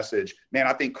 direct message. Man,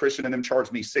 I think Christian and them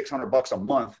charged me $600 a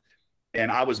month,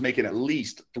 and I was making at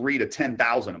least $3,000 to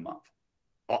 $10,000 a month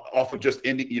off of just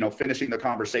finishing the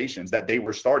conversations that they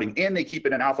were starting, and they keep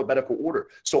it in alphabetical order.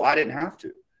 So I didn't have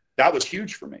to. That was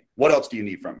huge for me. What else do you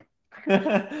need from me?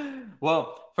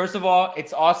 Well, first of all,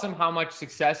 it's awesome how much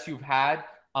success you've had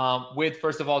with,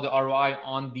 first of all, the ROI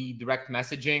on the direct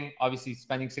messaging. Obviously,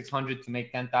 spending $600 to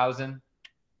make $10,000.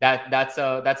 That's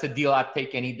a deal I'd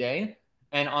take any day.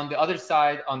 And on the other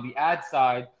side, on the ad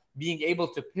side, being able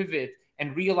to pivot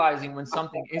and realizing when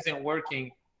something isn't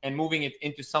working and moving it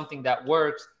into something that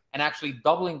works and actually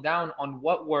doubling down on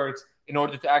what works in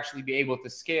order to actually be able to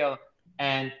scale.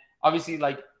 And obviously,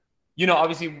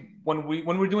 obviously when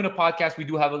we're doing a podcast, we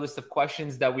do have a list of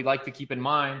questions that we like to keep in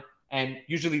mind. And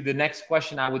usually the next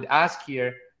question I would ask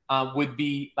here would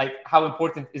be like, how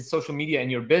important is social media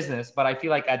in your business? But I feel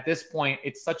like at this point,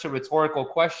 it's such a rhetorical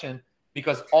question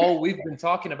because all we've been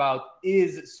talking about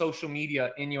is social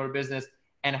media in your business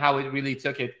and how it really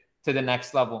took it to the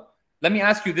next level. Let me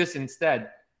ask you this instead.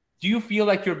 Do you feel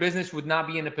like your business would not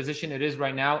be in the position it is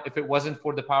right now if it wasn't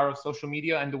for the power of social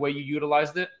media and the way you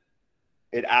utilized it?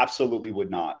 It absolutely would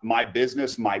not. My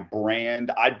business, my brand,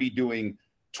 I'd be doing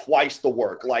twice the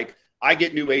work. Like, I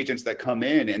get new agents that come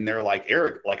in and they're like,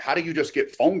 Eric, like, how do you just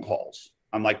get phone calls?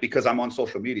 I'm like, because I'm on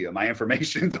social media. My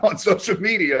information's on social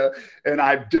media, and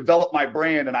I've developed my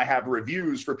brand, and I have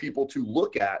reviews for people to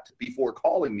look at before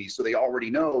calling me. So they already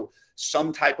know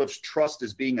some type of trust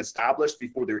is being established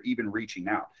before they're even reaching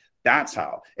out. That's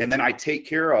how. And then I take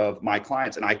care of my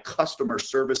clients, and I customer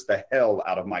service the hell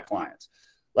out of my clients.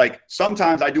 Like,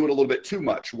 sometimes I do it a little bit too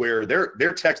much where they're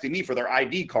texting me for their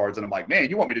ID cards, and I'm like, man,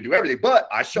 you want me to do everything, but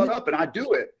I shut up and I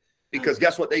do it, because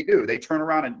guess what they do? They turn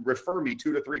around and refer me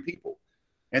 2 to 3 people.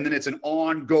 And then it's an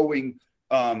ongoing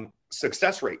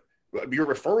success rate. Your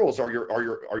referrals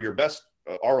are your best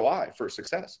ROI for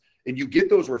success. And you get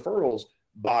those referrals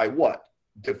by what?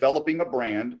 Developing a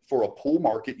brand for a pull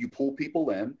market. You pull people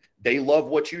in. They love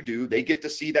what you do. They get to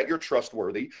see that you're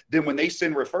trustworthy. Then when they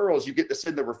send referrals, you get to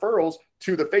send the referrals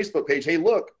to the Facebook page. Hey,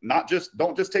 look,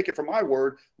 don't just take it from my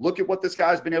word. Look at what this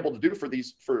guy's been able to do for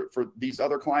these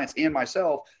other clients and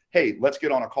myself. Hey, let's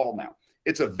get on a call now.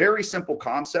 It's a very simple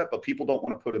concept, but people don't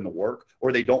want to put in the work,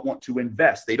 or they don't want to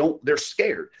invest. They're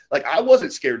scared. Like, I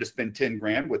wasn't scared to spend 10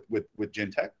 grand with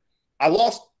Gentech. I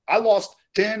lost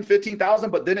 10,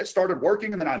 15,000, but then it started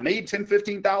working, and then I made 10,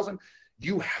 15,000.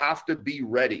 You have to be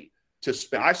ready to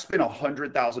spend. I spent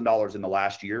 $100,000 in the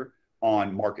last year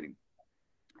on marketing.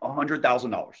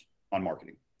 $100,000 on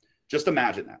marketing. Just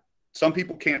imagine that. Some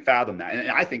people can't fathom that. And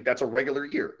I think that's a regular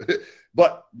year.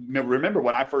 But remember,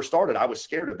 when I first started, I was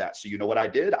scared of that. So you know what I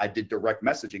did? I did direct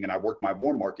messaging, and I worked my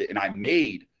warm market, and I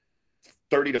made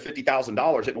 $30,000 to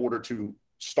 $50,000 in order to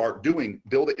start building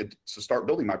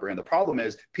my brand. The problem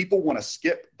is people want to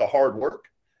skip the hard work.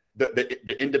 the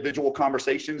individual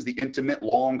conversations, the intimate,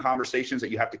 long conversations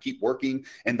that you have to keep working,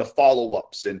 and the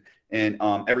follow-ups and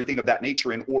everything of that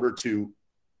nature in order to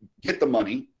get the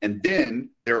money. And then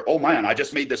oh man, I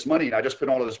just made this money and I just put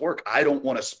all of this work. I don't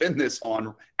want to spend this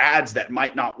on ads that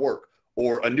might not work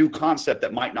or a new concept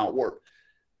that might not work.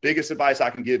 Biggest advice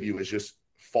I can give you is just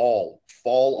fall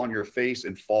on your face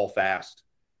and fall fast.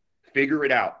 Figure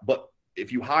it out. But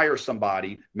if you hire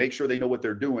somebody, make sure they know what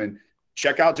they're doing.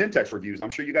 Check out Gentex reviews.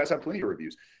 I'm sure you guys have plenty of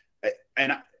reviews.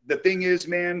 And the thing is,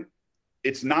 man,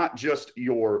 it's not just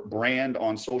your brand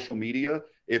on social media.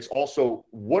 It's also,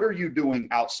 what are you doing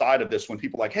outside of this when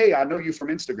people are like, hey, I know you from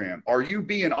Instagram. Are you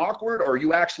being awkward, or are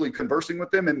you actually conversing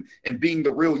with them and being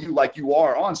the real you like you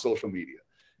are on social media?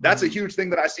 That's a huge thing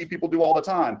that I see people do all the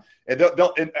time. And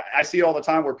I see it all the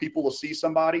time where people will see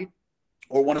somebody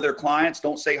or one of their clients,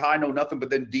 don't say hi, no nothing, but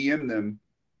then DM them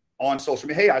on social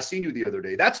media. Hey, I seen you the other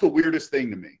day. That's the weirdest thing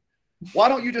to me. Why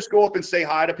don't you just go up and say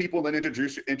hi to people and then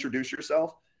introduce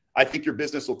yourself? I think your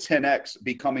business will 10x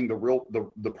becoming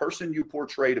the person you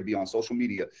portray to be on social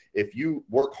media. If you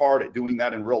work hard at doing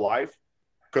that in real life,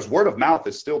 because word of mouth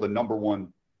is still the number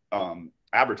one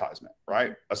advertisement,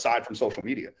 right? Aside from social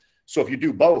media. So if you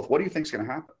do both, what do you think is going to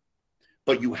happen?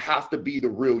 But you have to be the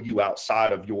real you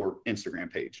outside of your Instagram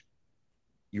page.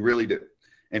 You really do.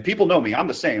 And people know me. I'm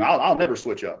the same. I'll never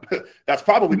switch up. That's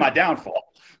probably my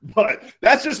downfall, but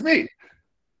that's just me.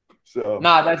 So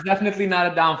nah, that's definitely not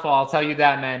a downfall. I'll tell you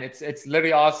that, man. It's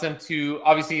literally awesome to,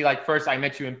 obviously, like, first I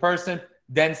met you in person,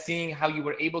 then seeing how you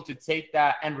were able to take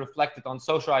that and reflect it on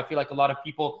social. I feel like a lot of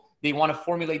people, they want to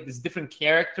formulate this different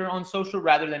character on social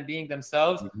rather than being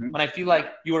themselves. When I feel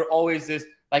like you were always this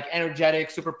like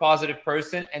energetic, super positive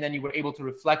person, and then you were able to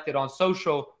reflect it on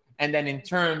social, and then in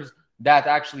terms that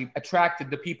actually attracted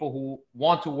the people who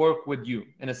want to work with you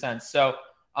in a sense. So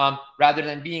rather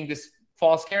than being this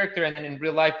false character and then in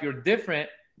real life you're different,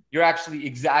 you're actually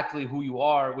exactly who you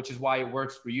are, which is why it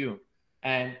works for you.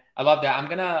 And I love that. I'm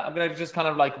gonna just kind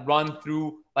of like run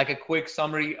through like a quick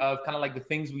summary of kind of like the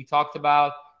things we talked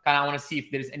about. Kind of I want to see if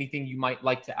there's anything you might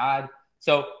like to add.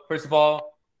 So first of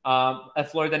all, a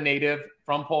Florida native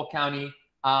from Polk County,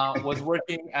 was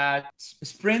working at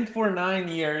Sprint for 9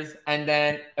 years, and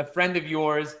then a friend of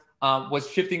yours was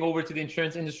shifting over to the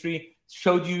insurance industry,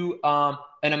 showed you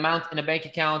an amount in a bank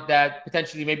account that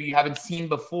potentially maybe you haven't seen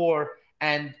before,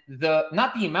 and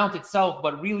not the amount itself,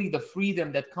 but really the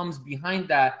freedom that comes behind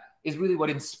that is really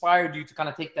what inspired you to kind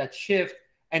of take that shift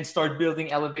and start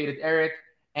building Elevated Eric.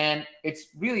 And it's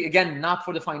really, again, not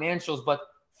for the financials, but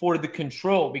for the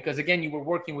control, because again, you were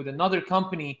working with another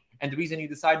company, and the reason you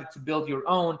decided to build your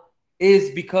own is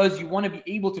because you want to be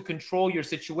able to control your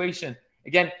situation.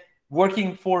 Again,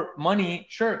 working for money,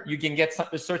 sure, you can get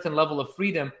a certain level of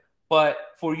freedom, but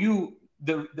for you,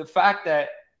 the fact that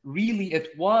really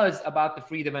it was about the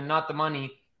freedom and not the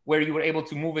money, where you were able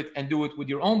to move it and do it with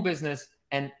your own business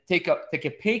and take a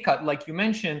pay cut, like you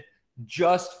mentioned,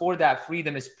 just for that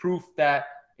freedom, is proof that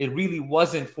it really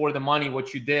wasn't for the money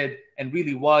what you did, and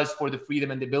really was for the freedom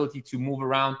and the ability to move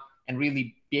around and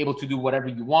really be able to do whatever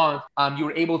you want. You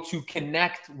were able to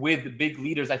connect with big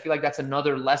leaders. I feel like that's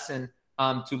another lesson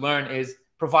to learn, is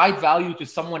provide value to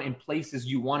someone in places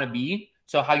you want to be.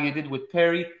 So how you did with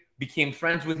Perry, became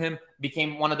friends with him,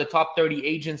 became one of the top 30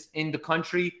 agents in the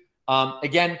country.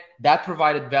 Again, that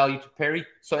provided value to Perry.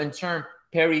 So in turn,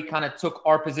 Perry kind of took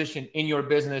our position in your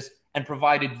business and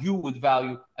provided you with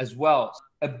value as well.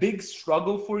 A big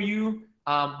struggle for you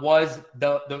was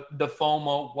the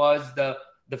FOMO, was the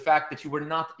fact that you were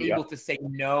not able to say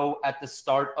no at the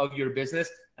start of your business.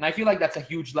 And I feel like that's a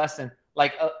huge lesson.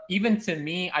 Like even to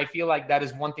me, I feel like that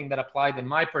is one thing that applied in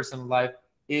my personal life,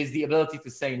 is the ability to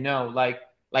say no. Like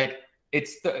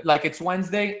it's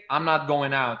Wednesday, I'm not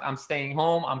going out. I'm staying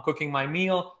home. I'm cooking my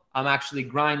meal. I'm actually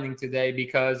grinding today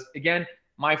because, again,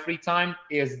 my free time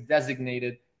is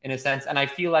designated in a sense. And I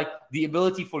feel like the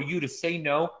ability for you to say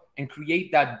no and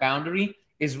create that boundary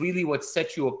is really what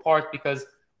sets you apart, because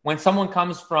when someone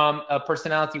comes from a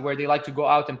personality where they like to go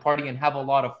out and party and have a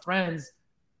lot of friends,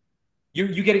 you're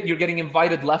getting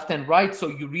invited left and right. So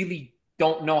you really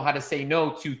don't know how to say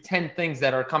no to 10 things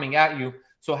that are coming at you.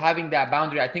 So having that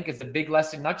boundary, I think, is a big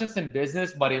lesson, not just in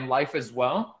business, but in life as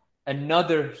well.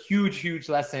 Another huge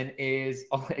lesson is,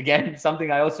 again,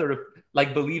 something I also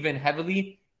like believe in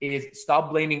heavily, is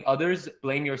stop blaming others,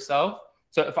 blame yourself.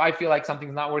 So if I feel like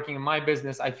something's not working in my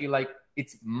business, I feel like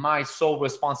it's my sole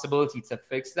responsibility to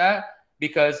fix that,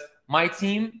 because my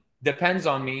team depends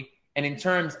on me. And in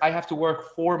terms, I have to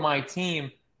work for my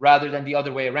team rather than the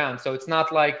other way around. So it's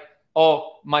not like,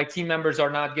 oh, my team members are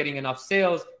not getting enough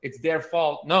sales, it's their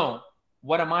fault. No,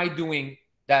 what am I doing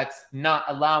that's not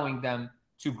allowing them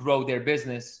to grow their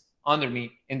business under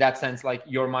me. In that sense, like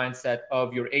your mindset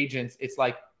of your agents, it's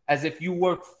like as if you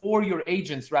work for your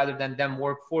agents rather than them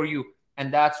work for you.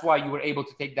 And that's why you were able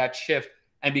to take that shift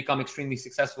and become extremely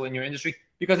successful in your industry.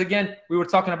 Because again, we were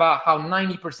talking about how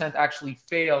 90% actually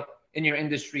fail in your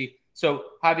industry. So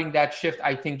having that shift,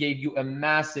 I think, gave you a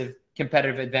massive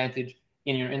competitive advantage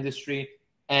in your industry.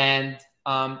 And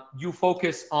you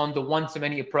focus on the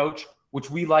one-to-many approach,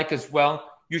 which we like as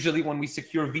well. Usually when we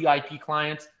secure VIP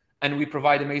clients and we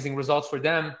provide amazing results for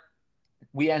them,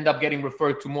 we end up getting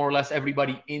referred to more or less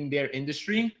everybody in their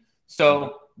industry.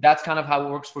 So that's kind of how it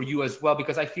works for you as well.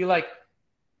 Because I feel like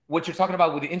what you're talking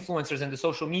about with the influencers and the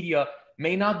social media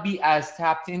may not be as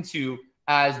tapped into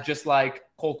as just like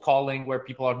cold calling, where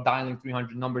people are dialing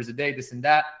 300 numbers a day, this and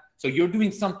that. So you're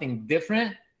doing something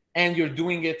different, and you're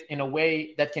doing it in a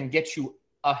way that can get you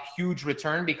a huge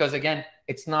return, because again,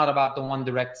 it's not about the one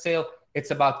direct sale.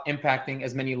 It's about impacting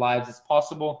as many lives as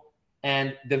possible.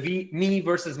 And the me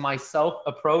versus myself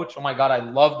approach, oh my God, I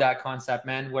love that concept,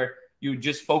 man, where you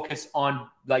just focus on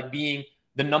like being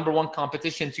the number one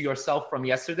competition to yourself from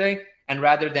yesterday. And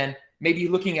rather than maybe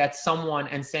looking at someone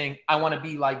and saying, I want to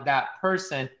be like that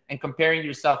person, and comparing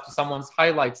yourself to someone's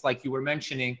highlights, like you were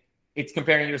mentioning, it's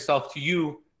comparing yourself to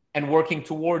you and working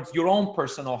towards your own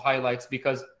personal highlights,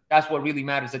 because that's what really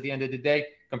matters at the end of the day.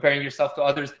 Comparing yourself to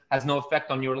others has no effect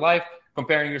on your life.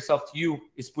 Comparing yourself to you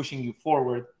is pushing you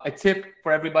forward. A tip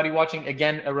for everybody watching,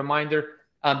 again, a reminder,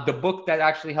 the book that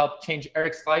actually helped change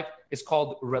Eric's life is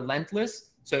called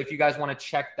Relentless. So if you guys want to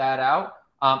check that out,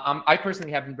 I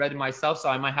personally haven't read it myself, so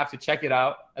I might have to check it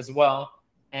out as well.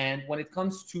 And when it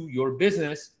comes to your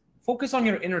business, focus on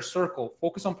your inner circle.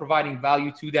 Focus on providing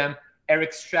value to them.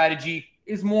 Eric's strategy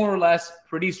is more or less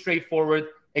pretty straightforward.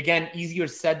 Again, easier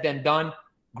said than done.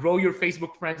 Grow your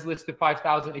Facebook friends list to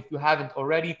 5,000 if you haven't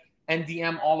already, and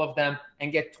DM all of them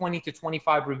and get 20 to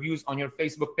 25 reviews on your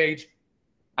Facebook page.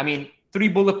 I mean, 3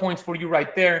 bullet points for you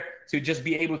right there to just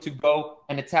be able to go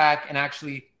and attack. And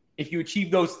actually, if you achieve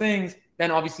those things,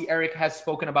 then obviously Eric has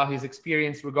spoken about his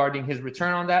experience regarding his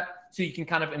return on that. So you can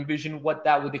kind of envision what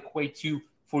that would equate to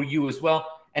for you as well.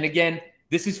 And again,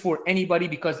 this is for anybody,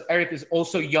 because Eric is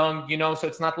also young, you know, so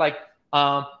it's not like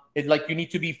like you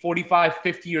need to be 45,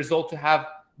 50 years old to have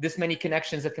this many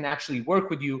connections that can actually work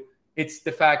with you. It's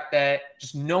the fact that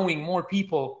just knowing more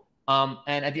people,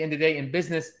 and at the end of the day in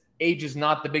business, age is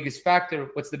not the biggest factor.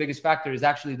 What's the biggest factor is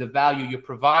actually the value you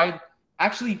provide.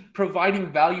 Actually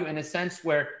providing value in a sense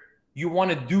where you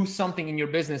want to do something in your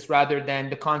business rather than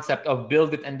the concept of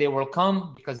build it and they will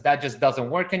come, because that just doesn't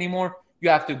work anymore. You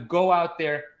have to go out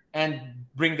there and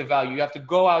bring the value. You have to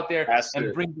go out there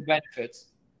and bring the benefits,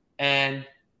 and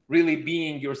really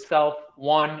being yourself,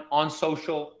 one, on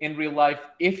social, in real life,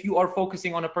 if you are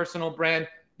focusing on a personal brand.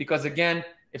 Because again,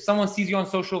 if someone sees you on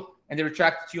social and they're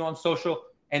attracted to you on social,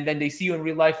 and then they see you in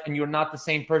real life and you're not the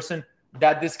same person,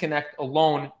 that disconnect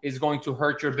alone is going to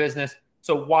hurt your business.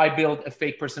 So why build a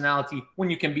fake personality when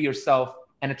you can be yourself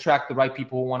and attract the right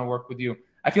people who want to work with you?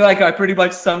 I feel like I pretty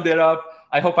much summed it up.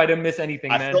 I hope I didn't miss anything,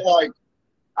 man.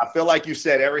 I feel like you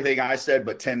said everything I said,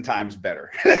 but 10 times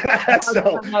better.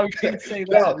 So, no,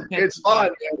 it's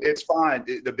fine. It's fine.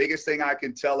 The biggest thing I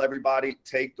can tell everybody,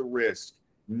 take the risk.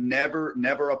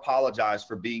 Never apologize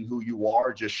for being who you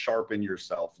are. Just sharpen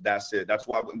yourself. That's it. That's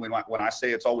why when I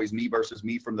say it's always me versus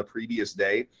me from the previous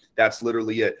day, that's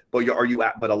literally it. But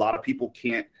but a lot of people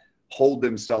can't hold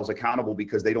themselves accountable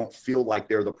because they don't feel like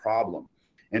they're the problem.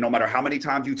 And no matter how many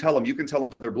times you tell them, you can tell them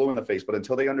they're blue in the face, but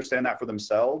until they understand that for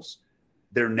themselves,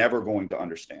 they're never going to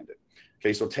understand it.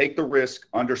 Okay, so take the risk,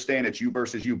 understand it's you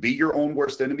versus you. Be your own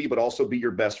worst enemy, but also be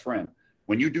your best friend.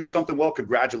 When you do something well,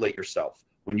 congratulate yourself.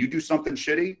 When you do something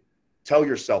shitty, tell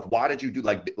yourself, why did you do,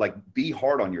 like be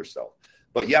hard on yourself.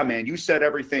 But yeah, man, you said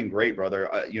everything great,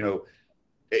 brother. You know,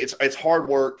 it's hard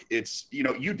work. It's, you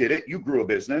know, you did it. You grew a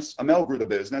business. Amel grew the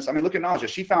business. I mean, look at Naja.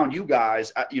 She found you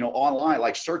guys, online,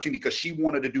 like searching because she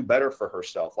wanted to do better for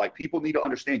herself. Like, people need to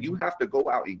understand, you have to go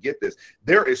out and get this.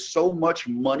 There is so much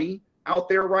money out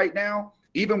there right now,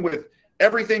 even with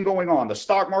everything going on. The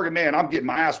stock market, man, I'm getting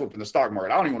my ass whooped in the stock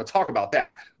market. I don't even want to talk about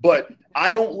that. But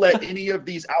I don't let any of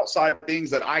these outside things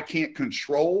that I can't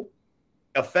control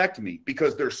affect me,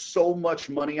 because there's so much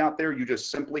money out there. You just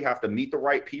simply have to meet the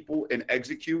right people and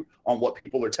execute on what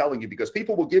people are telling you, because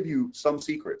people will give you some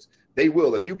secrets. They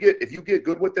will. If you get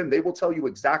good with them, they will tell you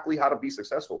exactly how to be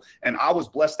successful. And I was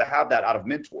blessed to have that out of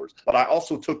mentors, but I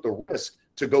also took the risk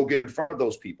to go get in front of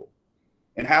those people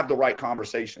and have the right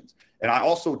conversations. And I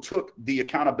also took the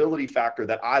accountability factor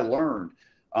that I learned,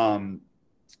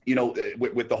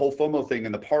 with the whole FOMO thing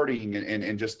and the partying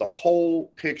and just the whole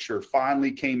picture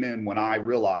finally came in when I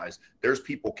realized there's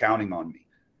people counting on me.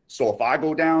 So if I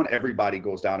go down, everybody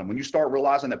goes down. And when you start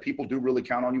realizing that people do really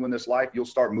count on you in this life, you'll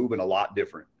start moving a lot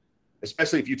different,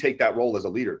 especially if you take that role as a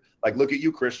leader. Like, look at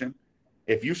you, Christian.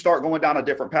 If you start going down a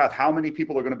different path, how many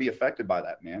people are going to be affected by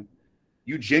that, man?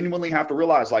 You genuinely have to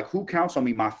realize, like, who counts on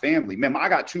me? My family. Man, I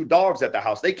got 2 dogs at the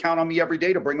house. They count on me every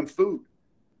day to bring them food,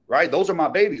 right? Those are my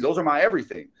babies. Those are my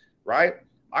everything, right?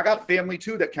 I got family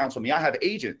too that counts on me. I have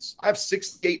agents. I have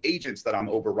 68 agents that I'm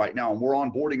over right now, and we're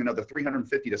onboarding another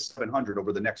 350 to 700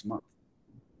 over the next month,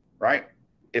 right?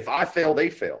 If I fail, they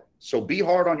fail. So be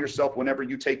hard on yourself whenever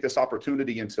you take this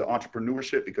opportunity into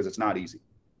entrepreneurship, because it's not easy.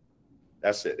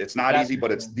 That's it. It's not easy,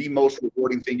 but it's the most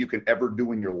rewarding thing you can ever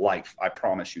do in your life. I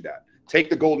promise you that. Take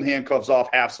the golden handcuffs off,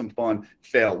 have some fun,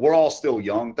 fail. We're all still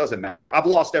young. Doesn't matter. I've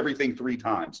lost everything 3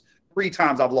 times. 3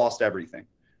 times I've lost everything.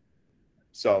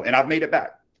 So, and I've made it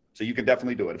back. So you can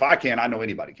definitely do it. If I can, I know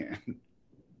anybody can.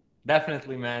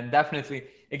 Definitely, man. Definitely.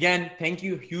 Again, thank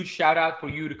you. Huge shout out for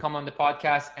you to come on the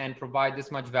podcast and provide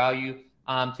this much value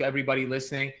to everybody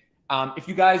listening. If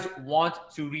you guys want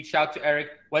to reach out to Eric,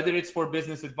 whether it's for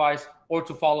business advice or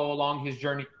to follow along his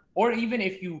journey, or even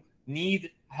if you need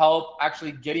help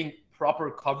actually getting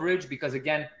proper coverage, because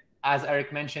again, as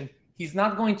Eric mentioned, he's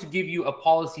not going to give you a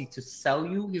policy to sell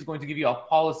you. He's going to give you a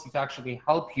policy to actually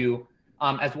help you,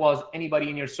 as well as anybody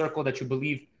in your circle that you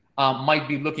believe might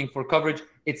be looking for coverage.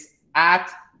 It's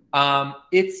at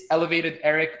It's Elevated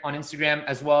Eric on Instagram,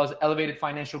 as well as Elevated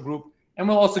Financial Group. And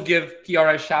we'll also give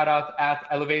Kiara a shout out at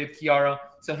Elevated Kiara.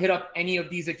 So hit up any of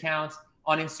these accounts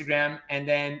on Instagram. And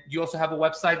then you also have a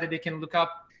website that they can look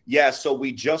up. Yeah, so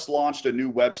we just launched a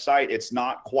new website. It's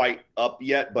not quite up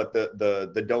yet, but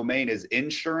the domain is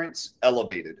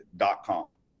insuranceelevated.com.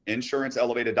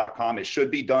 Insuranceelevated.com. It should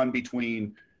be done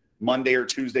between Monday or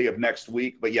Tuesday of next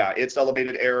week. But yeah, it's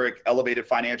Elevated Eric, Elevated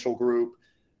Financial Group.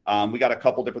 We got a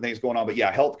couple different things going on, but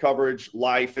yeah, health coverage,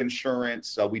 life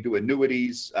insurance. We do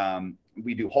annuities.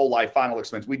 We do whole life, final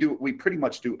expense. We pretty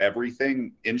much do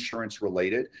everything insurance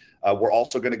related. We're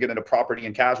also going to get into property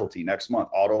and casualty next month,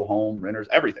 auto, home, renters,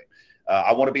 everything.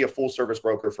 I want to be a full service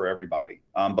broker for everybody.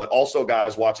 But also,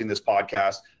 guys watching this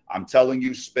podcast, I'm telling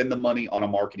you, spend the money on a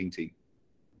marketing team.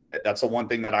 That's the one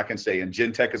thing that I can say. And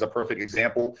Gentech is a perfect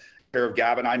example. Care of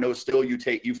Gavin, I know still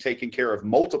you've taken care of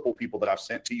multiple people that I've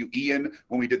sent to you. Ian,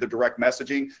 when we did the direct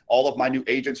messaging, all of my new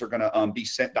agents are going to be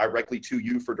sent directly to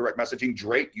you for direct messaging.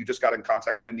 Drake, you just got in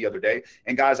contact with him the other day.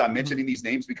 And guys, I'm mentioning these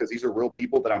names because these are real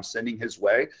people that I'm sending his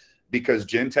way, because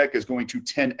Gentech is going to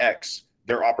 10x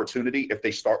their opportunity if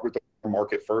they start with the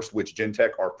market first, which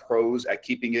Gentech are pros at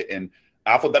keeping it in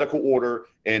alphabetical order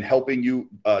and helping you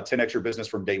 10x your business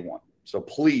from day one. So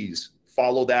please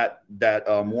follow that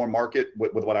more market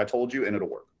with what I told you, and it'll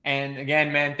work. And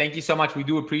again, man, thank you so much. We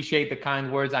do appreciate the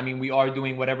kind words. I mean, we are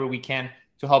doing whatever we can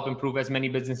to help improve as many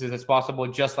businesses as possible,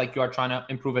 just like you are trying to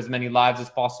improve as many lives as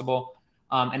possible.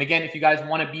 And again, if you guys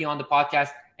want to be on the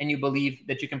podcast and you believe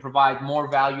that you can provide more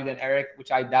value than Eric,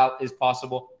 which I doubt is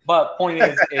possible, but point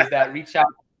is that reach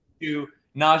out to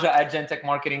Naja at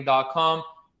gentechmarketing.com,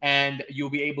 and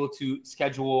you'll be able to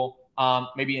schedule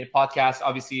maybe a podcast.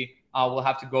 Obviously, we'll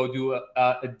have to go do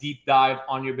a deep dive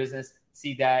on your business,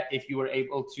 see that if you were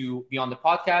able to be on the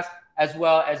podcast, as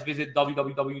well as visit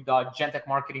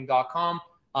www.gentechmarketing.com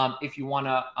if you want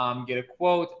to get a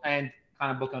quote and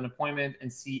kind of book an appointment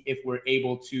and see if we're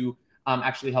able to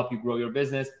actually help you grow your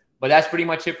business. But that's pretty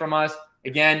much it from us.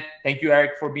 Again, thank you,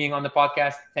 Eric, for being on the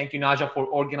podcast. Thank you, Naja, for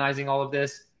organizing all of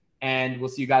this. And we'll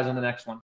see you guys on the next one.